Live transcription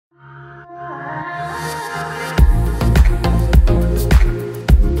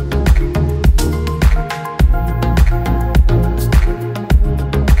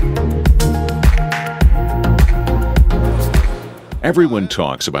Everyone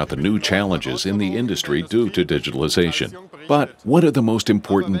talks about the new challenges in the industry due to digitalization. But what are the most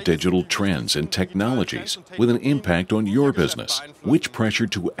important digital trends and technologies with an impact on your business? Which pressure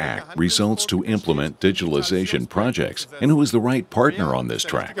to act results to implement digitalization projects? And who is the right partner on this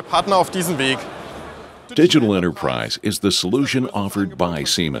track? Digital Enterprise is the solution offered by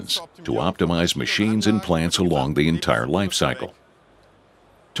Siemens to optimize machines and plants along the entire life cycle.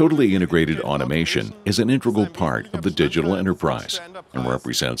 Totally integrated automation is an integral part of the digital enterprise and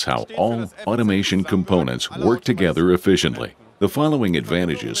represents how all automation components work together efficiently. The following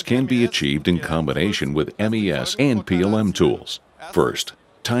advantages can be achieved in combination with MES and PLM tools. First,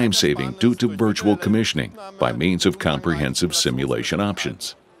 time saving due to virtual commissioning by means of comprehensive simulation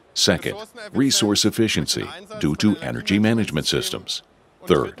options. Second, resource efficiency due to energy management systems.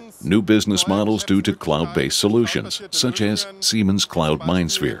 Third, new business models due to cloud-based solutions, such as Siemens Cloud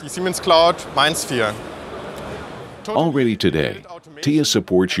MindSphere. Already today, TIA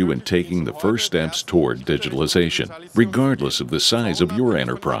supports you in taking the first steps toward digitalization, regardless of the size of your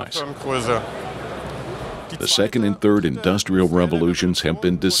enterprise. The second and third industrial revolutions have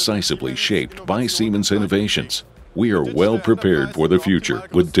been decisively shaped by Siemens innovations. We are well prepared for the future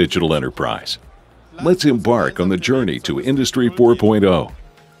with Digital Enterprise. Let's embark on the journey to Industry 4.0.